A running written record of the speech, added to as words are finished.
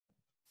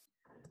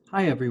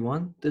Hi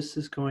everyone, this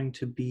is going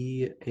to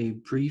be a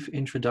brief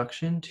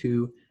introduction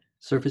to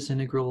surface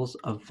integrals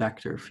of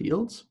vector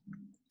fields.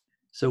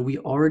 So we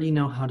already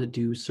know how to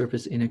do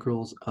surface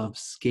integrals of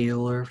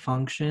scalar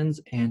functions,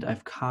 and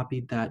I've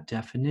copied that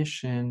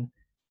definition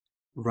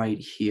right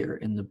here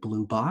in the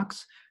blue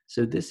box.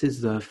 So this is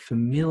the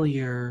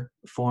familiar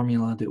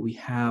formula that we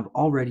have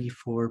already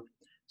for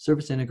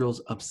surface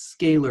integrals of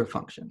scalar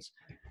functions.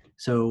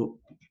 So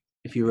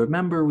if you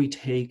remember, we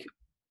take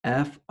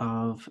f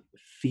of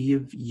phi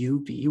of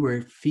uv,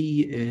 where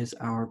phi is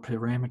our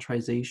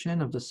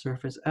parametrization of the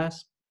surface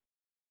S,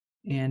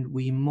 and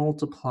we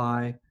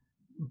multiply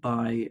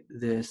by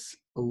this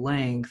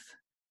length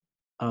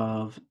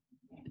of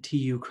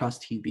tu cross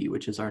tv,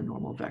 which is our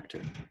normal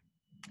vector.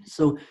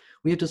 So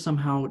we have to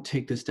somehow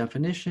take this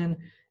definition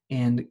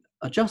and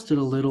adjust it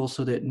a little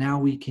so that now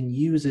we can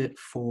use it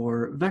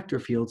for vector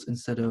fields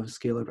instead of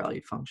scalar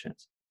valued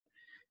functions.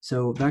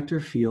 So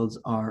vector fields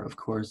are, of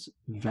course,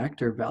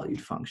 vector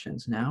valued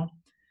functions now.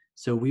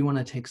 So we want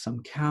to take some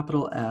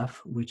capital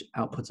F, which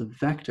outputs a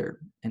vector,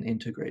 and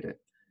integrate it.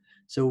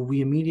 So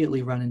we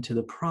immediately run into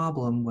the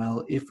problem,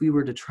 well, if we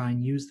were to try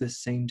and use this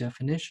same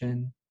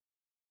definition,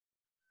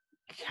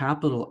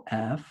 capital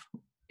F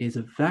is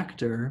a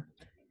vector.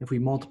 If we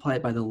multiply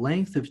it by the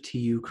length of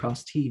tu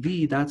cross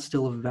tv, that's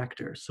still a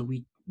vector. So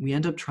we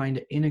end up trying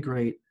to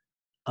integrate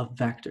a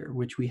vector,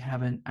 which we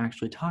haven't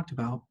actually talked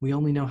about. We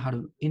only know how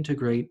to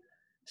integrate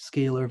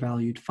scalar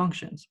valued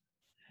functions.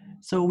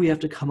 So we have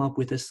to come up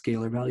with a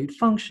scalar valued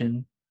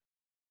function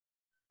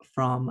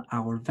from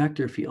our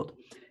vector field.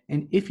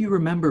 And if you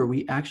remember,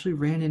 we actually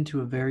ran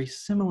into a very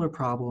similar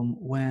problem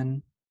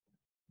when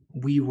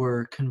we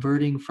were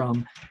converting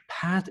from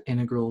path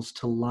integrals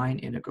to line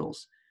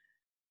integrals.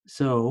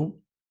 So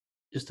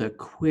just a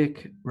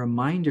quick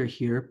reminder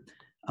here,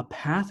 a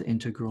path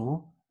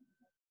integral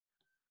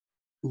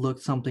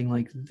looked something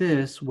like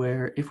this,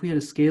 where if we had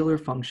a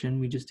scalar function,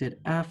 we just did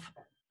f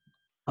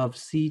of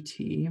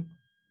ct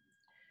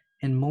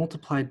and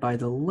multiplied by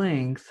the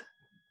length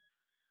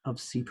of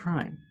c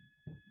prime.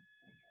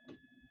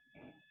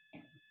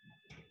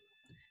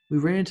 We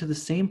ran into the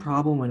same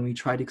problem when we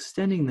tried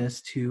extending this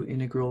to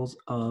integrals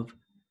of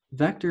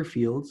vector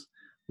fields.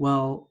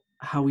 Well,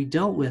 how we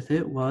dealt with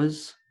it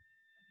was,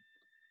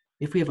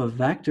 if we have a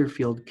vector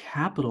field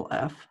capital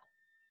F,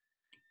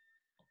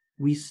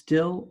 we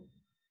still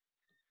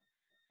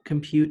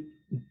compute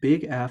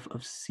big F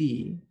of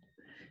c.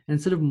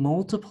 Instead of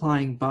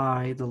multiplying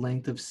by the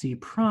length of c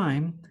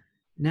prime,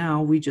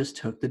 now we just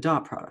took the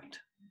dot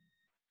product.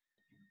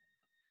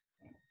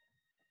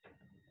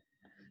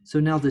 So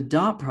now the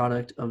dot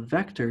product of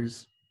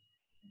vectors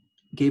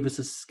gave us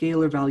a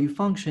scalar value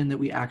function that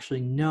we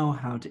actually know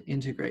how to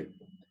integrate.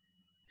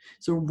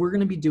 So we're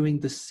going to be doing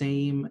the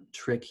same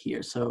trick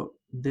here. So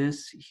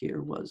this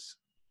here was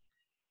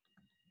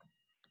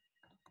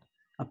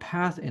a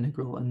path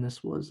integral, and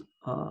this was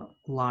a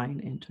line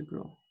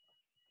integral.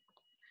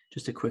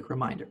 Just a quick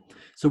reminder.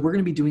 So we're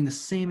going to be doing the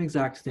same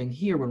exact thing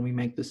here when we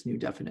make this new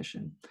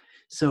definition.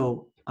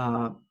 So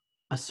a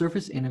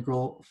surface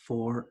integral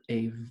for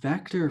a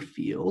vector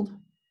field,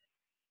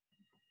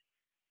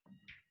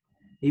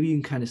 maybe you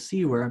can kind of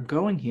see where I'm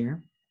going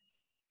here.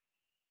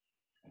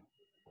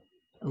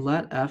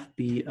 Let f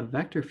be a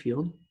vector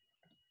field.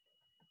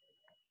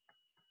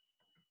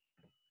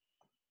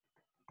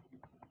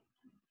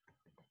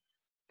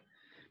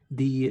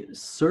 The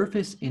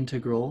surface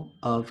integral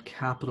of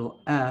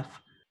capital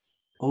F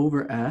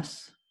over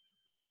S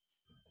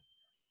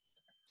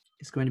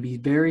is going to be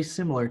very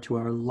similar to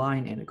our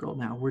line integral.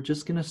 Now we're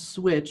just going to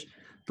switch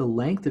the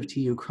length of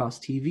tu cross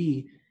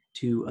tv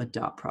to a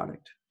dot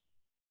product.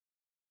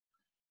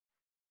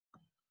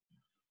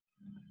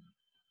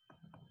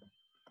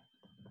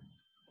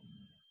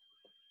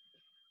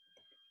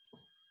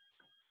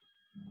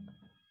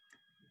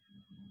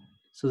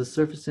 So the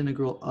surface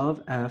integral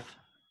of f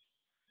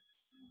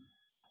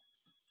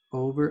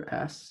over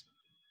s.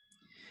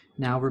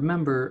 Now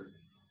remember,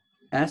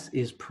 s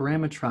is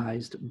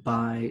parametrized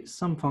by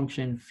some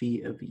function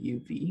phi of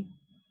uv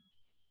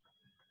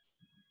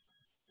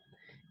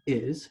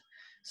is.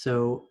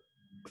 So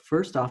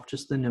first off,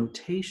 just the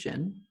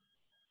notation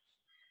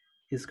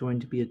is going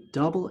to be a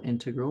double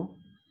integral.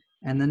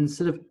 And then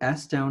instead of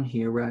s down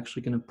here, we're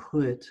actually going to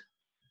put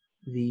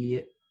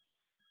the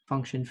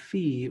function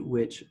phi,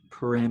 which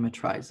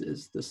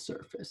parametrizes the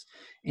surface.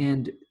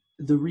 And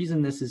the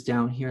reason this is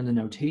down here in the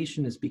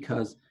notation is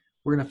because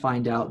we're going to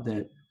find out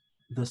that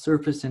the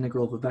surface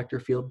integral of a vector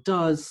field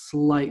does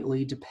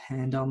slightly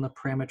depend on the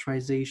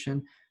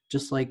parametrization,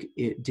 just like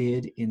it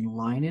did in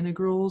line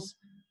integrals.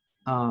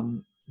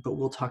 But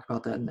we'll talk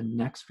about that in the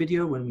next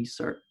video when we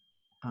start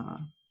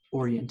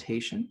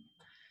orientation.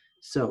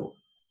 So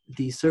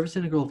the surface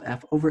integral of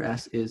f over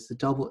s is the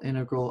double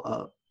integral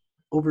of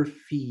over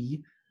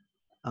phi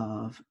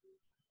of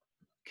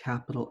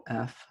capital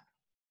F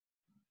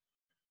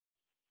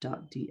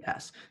dot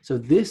ds. So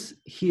this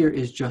here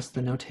is just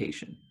the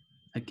notation.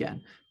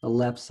 Again, the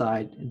left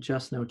side,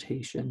 just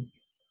notation.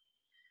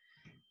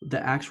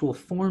 The actual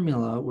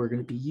formula we're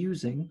going to be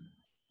using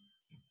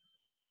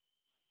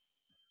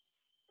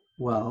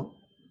Well,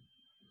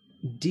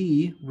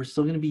 D, we're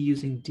still going to be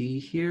using D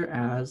here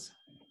as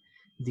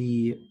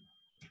the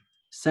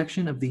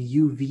section of the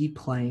UV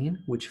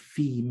plane, which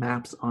phi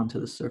maps onto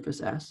the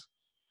surface S.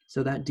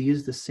 So that D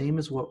is the same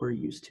as what we're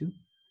used to.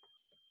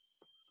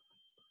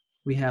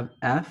 We have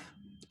F,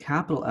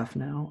 capital F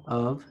now,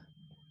 of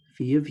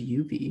phi of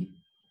UV.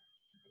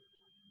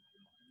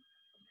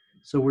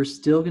 So we're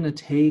still going to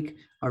take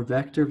our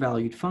vector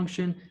valued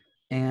function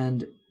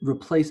and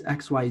replace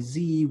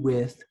xyz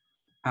with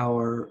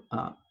our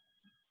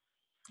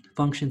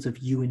functions of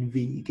u and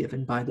v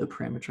given by the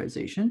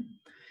parameterization.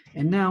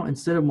 And now,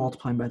 instead of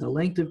multiplying by the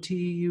length of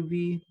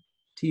tu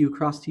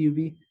cross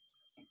tuv,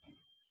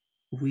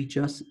 we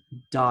just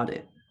dot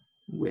it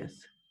with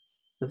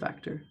the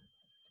vector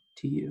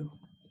tu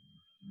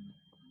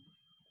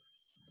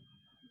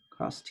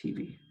cross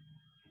tv.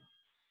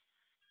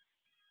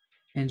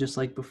 And just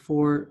like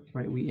before,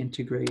 right, we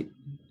integrate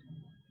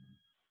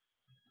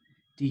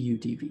du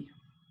dv.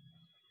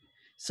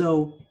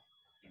 So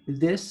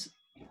this,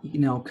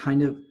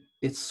 kind of,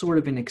 it's sort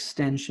of an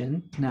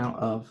extension now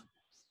of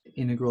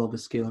integral of a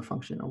scalar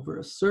function over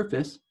a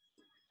surface.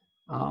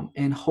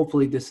 And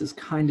hopefully this is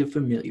kind of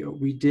familiar.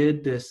 We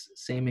did this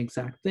same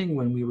exact thing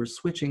when we were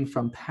switching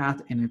from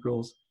path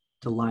integrals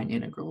to line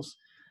integrals.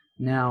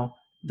 Now,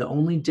 the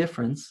only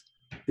difference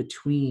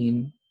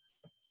between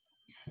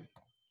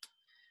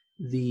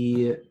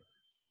the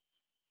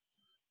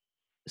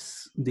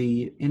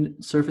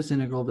surface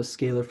integral of a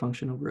scalar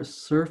function over a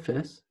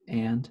surface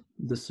and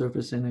the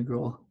surface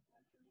integral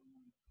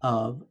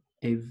of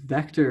a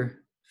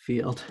vector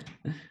field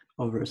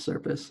over a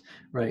surface,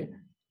 right,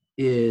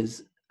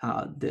 is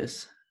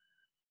this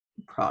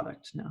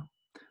product now.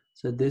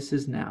 So this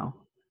is now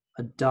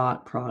a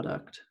dot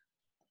product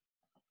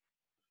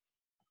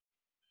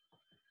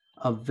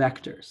of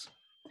vectors,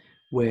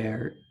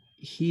 where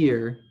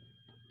here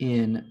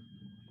in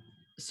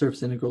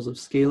surface integrals of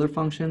scalar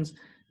functions,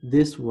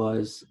 this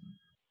was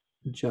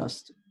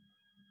just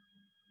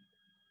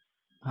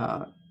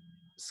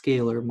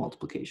scalar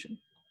multiplication.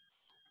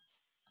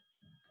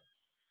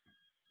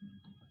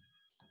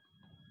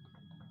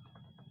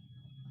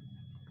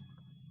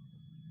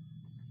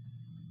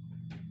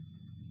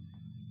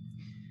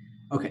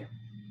 Okay,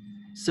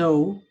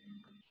 so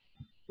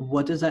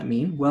what does that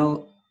mean?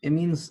 Well, it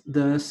means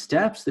the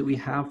steps that we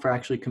have for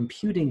actually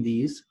computing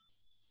these,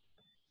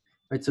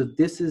 right? So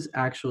this is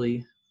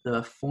actually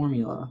the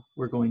formula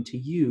we're going to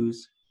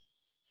use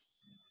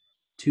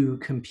to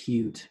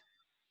compute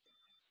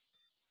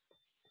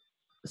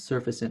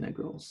surface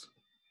integrals.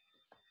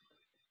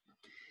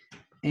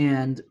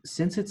 And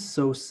since it's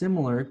so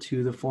similar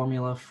to the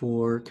formula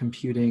for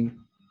computing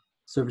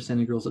surface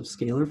integrals of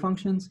scalar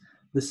functions,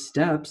 the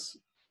steps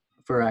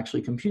for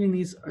actually computing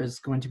these is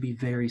going to be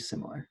very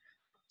similar.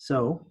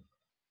 So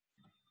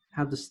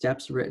have the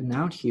steps written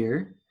out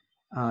here,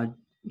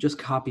 just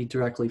copied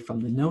directly from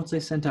the notes I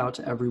sent out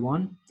to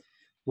everyone.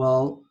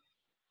 Well,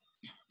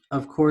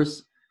 of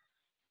course,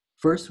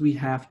 first we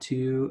have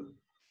to,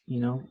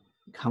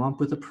 come up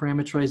with a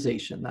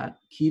parameterization that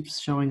keeps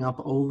showing up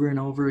over and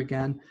over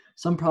again.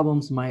 Some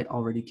problems might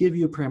already give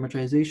you a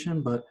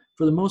parameterization, but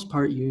for the most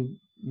part, you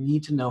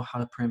need to know how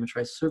to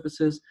parameterize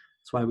surfaces.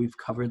 That's why we've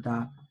covered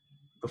that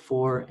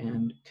before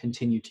and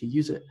continue to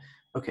use it.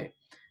 Okay,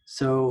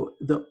 so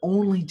the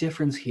only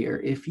difference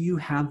here, if you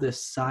have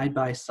this side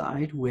by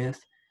side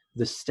with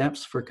the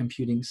steps for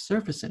computing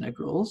surface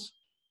integrals,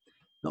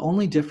 the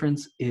only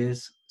difference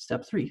is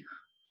step 3.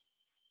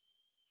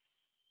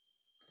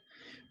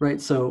 Right,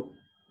 so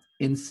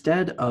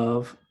instead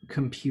of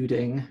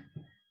computing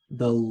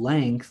the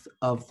length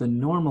of the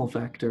normal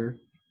vector,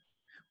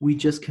 we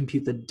just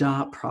compute the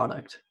dot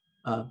product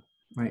of,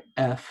 right,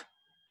 f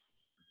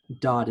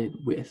dotted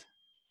with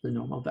the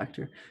normal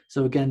vector.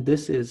 So again,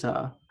 this is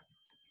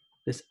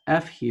this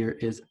f here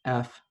is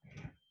f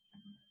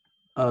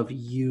of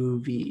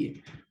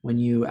uv when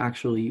you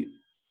actually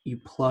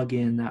plug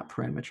in that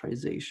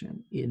parameterization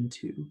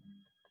into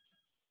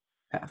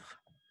f.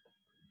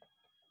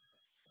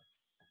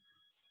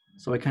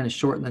 So I kind of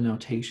shorten the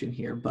notation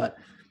here, but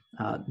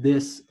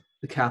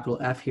the capital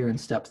F here in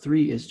step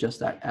 3 is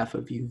just that f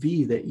of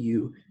uv that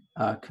you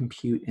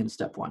compute in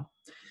step 1.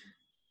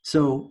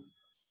 So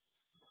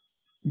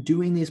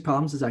doing these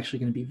problems is actually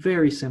going to be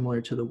very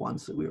similar to the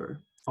ones that we were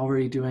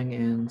already doing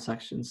in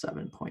section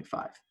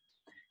 7.5.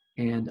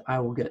 And I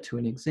will get to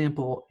an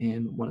example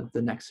in one of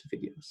the next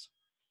videos.